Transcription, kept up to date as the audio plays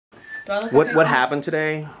Do I look okay? What happened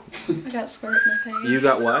today? I got squirt in the face. You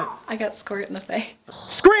got what? I got squirt in the face.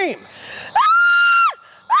 Scream!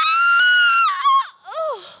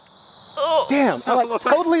 Damn, I like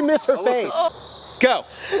totally missed her face. Go.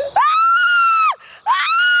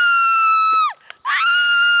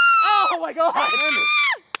 Oh my god!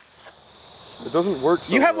 It doesn't work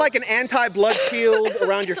so You have well. like an anti-blood shield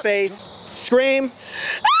around your face. Scream.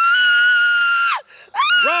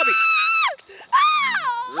 Robbie.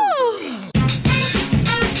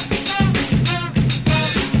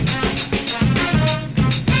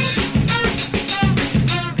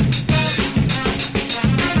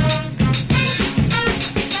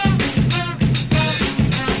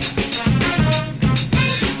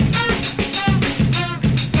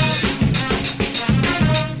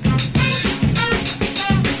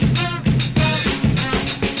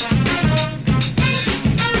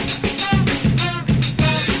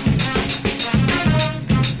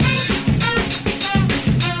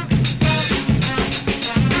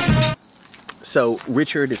 So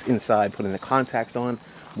Richard is inside putting the contacts on,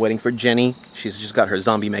 waiting for Jenny. She's just got her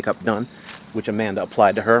zombie makeup done, which Amanda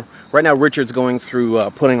applied to her. Right now Richard's going through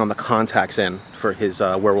putting on the contacts in for his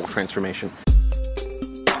werewolf transformation.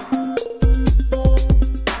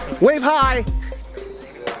 Wave hi!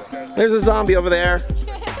 There's a zombie over there.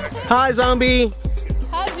 Hi zombie!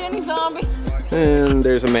 Hi Jenny zombie. And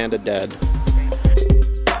there's Amanda dead.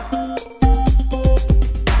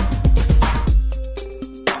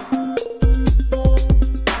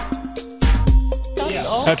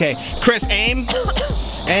 Okay, Chris, aim.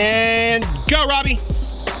 And go, Robbie.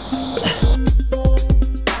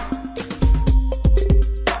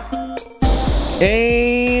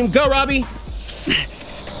 Aim, go, Robbie.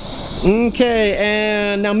 Okay,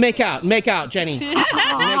 and now make out, Jenny. Make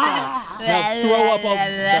out. Now throw up all,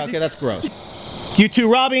 okay, that's gross. You too,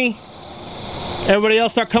 Robbie. Everybody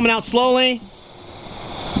else start coming out slowly.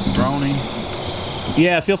 Droning.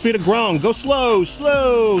 Yeah, feel free to groan. Go slow,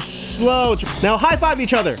 slow, slow. Now high five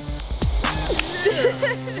each other.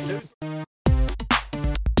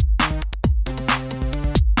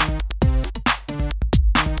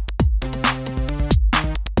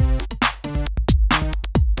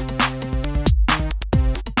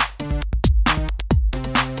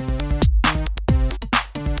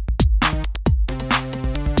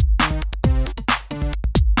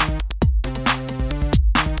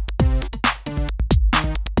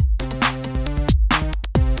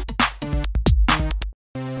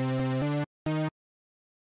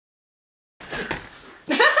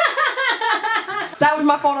 That was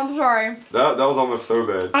my fault, I'm sorry. That was almost so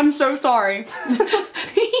bad. I'm so sorry.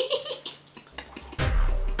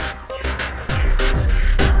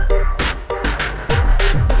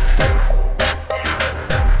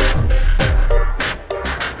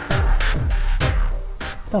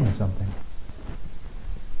 Tell me something.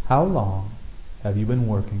 How long have you been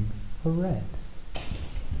working for REDD?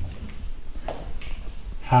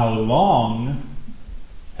 How long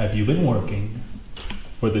have you been working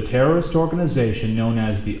for the terrorist organization known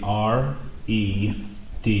as the R.E.D.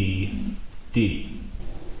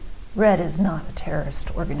 REDD is not a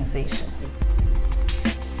terrorist organization.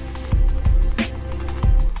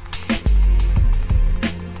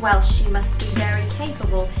 Well, she must be very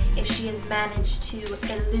capable if she has managed to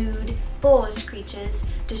elude forest creatures,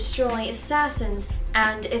 destroy assassins,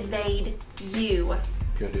 and evade you. You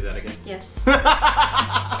gonna do that again? Yes.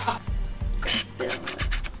 Spill.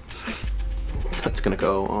 That's gonna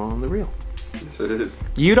go on the reel. Yes, it is.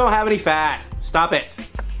 You don't have any fat. Stop it.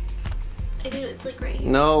 I do, it's like right here.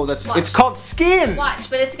 No, that's Watch. it's called skin. Watch,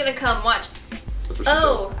 but it's gonna come, watch. That's what she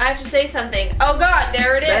Oh, I have to say something. Oh god,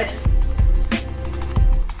 there it is.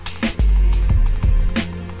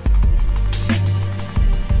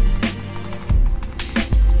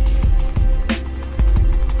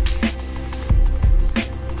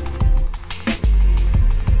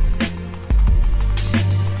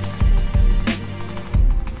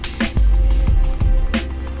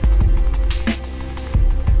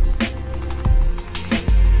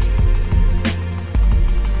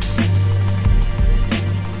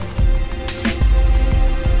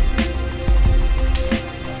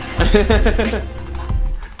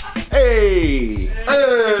 Hey!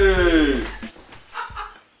 Hey!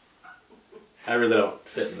 I really don't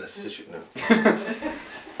fit in this issue now.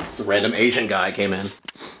 This random Asian guy came in.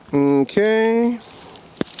 Okay.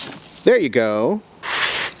 There you go.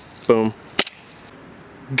 Boom.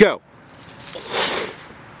 Go.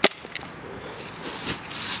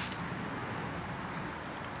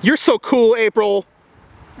 You're so cool, April.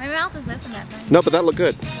 My mouth is open that time. No, but that looked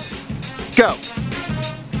good. Go.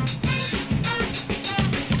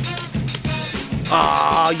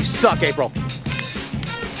 Oh, you suck, April.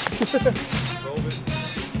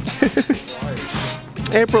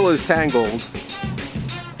 April is tangled.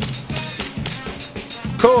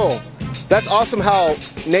 Cool. That's awesome how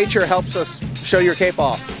nature helps us show your cape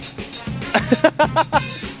off.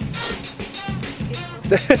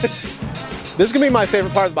 This is gonna be my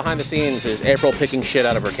favorite part of the behind the scenes is April picking shit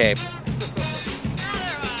out of her cape.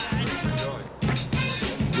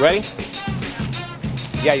 Ready?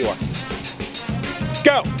 Yeah, you are.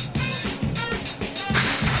 Go!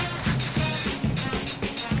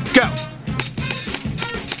 Go!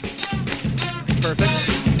 Perfect.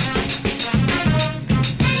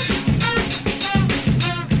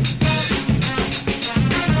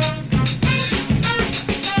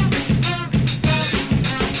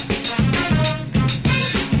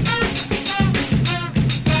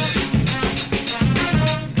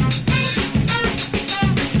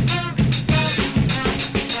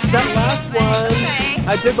 That last one, Okay.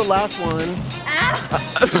 I did the last one.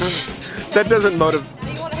 That doesn't motivate.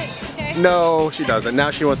 Do you want to hit? Okay. No, she doesn't.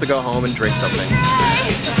 Now she wants to go home and drink something.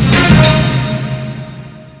 Okay.